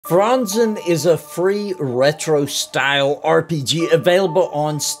Franzen is a free retro-style RPG available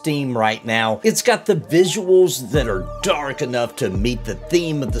on Steam right now. It's got the visuals that are dark enough to meet the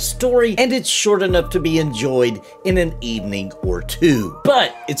theme of the story, and it's short enough to be enjoyed in an evening or two.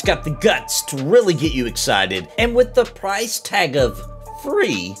 But it's got the guts to really get you excited, and with the price tag of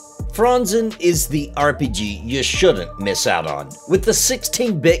free, Franzen is the RPG you shouldn't miss out on. With the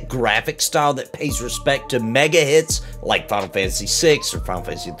 16-bit graphic style that pays respect to mega hits like Final Fantasy VI or Final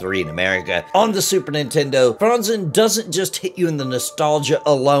Fantasy III in America on the Super Nintendo, Franzen doesn't just hit you in the nostalgia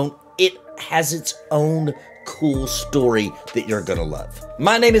alone, it has its own cool story that you're gonna love.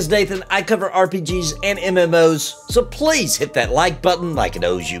 My name is Nathan, I cover RPGs and MMOs, so please hit that like button like it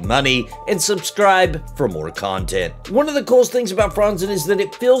owes you money, and subscribe for more content. One of the coolest things about Franzen is that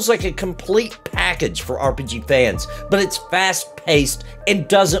it feels like a complete package for RPG fans, but it's fast-paced and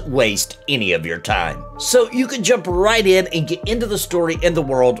doesn't waste any of your time. So you can jump right in and get into the story and the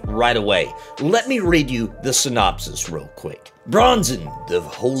world right away. Let me read you the synopsis real quick. Branzen, the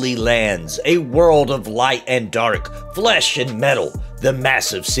Holy Lands, a world of light and dark, flesh and metal, the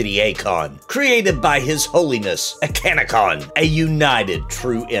massive city Akon, created by His Holiness, Akanakon, a united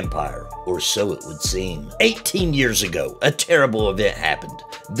true empire, or so it would seem. 18 years ago, a terrible event happened.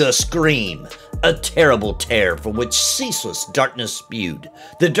 The Scream, a terrible tear from which ceaseless darkness spewed.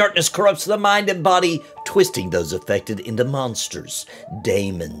 The darkness corrupts the mind and body, twisting those affected into monsters.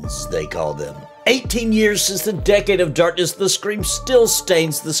 Daemons, they call them. 18 years since the decade of darkness, the Scream still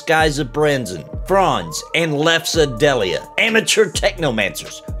stains the skies of Branzen. Franz and Lefsa Delia, amateur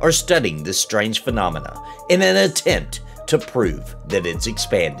technomancers, are studying this strange phenomena in an attempt to prove that it's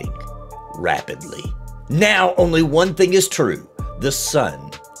expanding rapidly. Now only one thing is true. The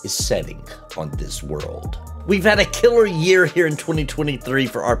sun is setting on this world. We've had a killer year here in 2023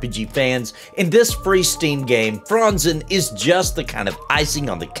 for RPG fans, and this free Steam game, Franzen, is just the kind of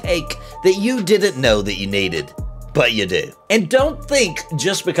icing on the cake that you didn't know that you needed, but you do. And don't think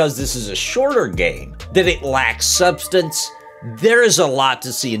just because this is a shorter game that it lacks substance. There is a lot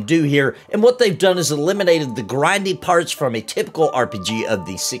to see and do here, and what they've done is eliminated the grindy parts from a typical RPG of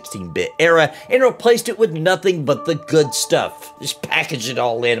the 16-bit era and replaced it with nothing but the good stuff. Just packaged it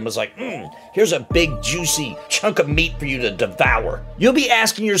all in and was like, here's a big juicy chunk of meat for you to devour. You'll be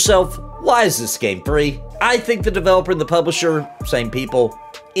asking yourself, why is this game free? I think the developer and the publisher, same people,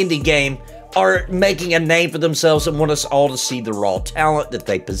 indie game, are making a name for themselves and want us all to see the raw talent that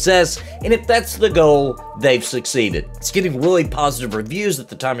they possess, and if that's the goal, they've succeeded. It's getting really positive reviews at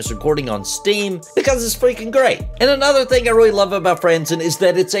the time it's recording on Steam because it's freaking great. And another thing I really love about Franzen is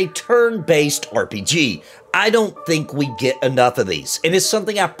that it's a turn-based RPG. I don't think we get enough of these, and it's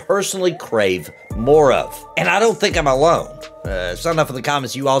something I personally crave more of. And I don't think I'm alone. It's not enough in the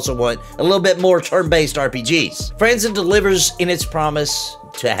comments you also want a little bit more turn-based RPGs. Franzen delivers in its promise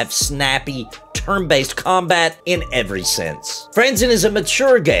to have snappy, turn-based combat in every sense. Franzen is a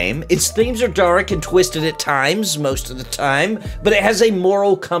mature game. Its themes are dark and twisted at times, most of the time, but it has a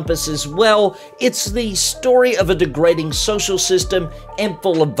moral compass as well. It's the story of a degrading social system and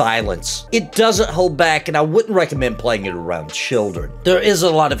full of violence. It doesn't hold back, and I wouldn't recommend playing it around children. There is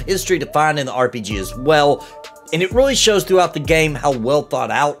a lot of history to find in the RPG as well, and it really shows throughout the game how well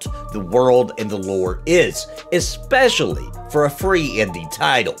thought out the world and the lore is, especially for a free indie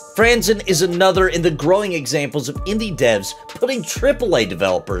title. Franzen is another in the growing examples of indie devs putting AAA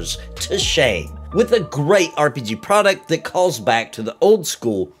developers to shame, with a great RPG product that calls back to the old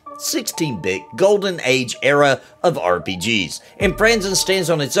school 16-bit golden age era of RPGs, and Franzen stands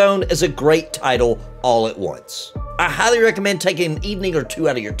on its own as a great title all at once. I highly recommend taking an evening or two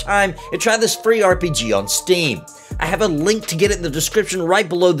out of your time and try this free RPG on Steam. I have a link to get it in the description right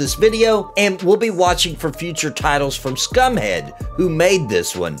below this video, and we'll be watching for future titles from Scumhead, who made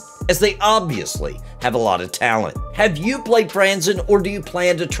this one, as they obviously have a lot of talent. Have you played Franzen, or do you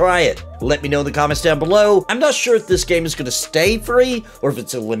plan to try it? Let me know in the comments down below. I'm not sure if this game is going to stay free, or if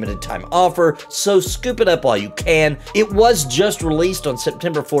it's a limited time offer, so scoop it up while you can. It was just released on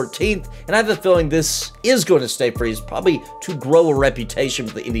September 14th, and I have a feeling this is going to stay free. It's probably to grow a reputation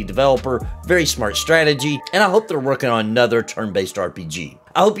for the indie developer. Very smart strategy, and I hope they're working on another turn-based RPG.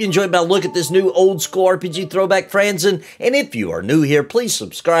 I hope you enjoyed my look at this new old school RPG throwback Franzen, and if you are new here, please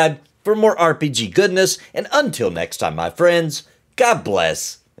subscribe for more RPG goodness, and until next time, my friends, God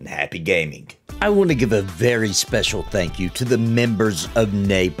bless and happy gaming. I want to give a very special thank you to the members of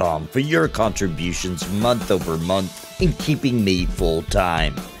Napalm for your contributions month over month in keeping me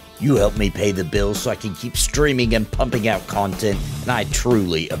full-time. You help me pay the bills so I can keep streaming and pumping out content, and I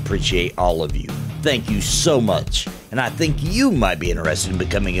truly appreciate all of you. Thank you so much, and I think you might be interested in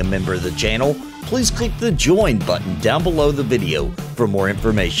becoming a member of the channel. please click the join button down below the video for more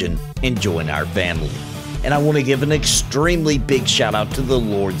information and join our family. And I want to give an extremely big shout out to the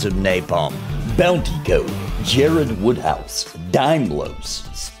Lords of Napalm, Bounty Code, Jared Woodhouse,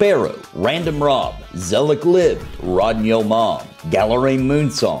 Daimlos, Sparrow, Random Rob, Zelik Lived, Rodney Mom, Gallery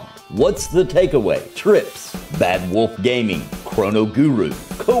Moonsong, What's the Takeaway, Trips, Bad Wolf Gaming, Chrono Guru,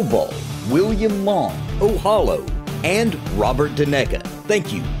 Cobalt, William Long, Ohalo, and Robert Deneka.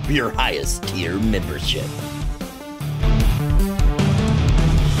 Thank you for your highest tier membership.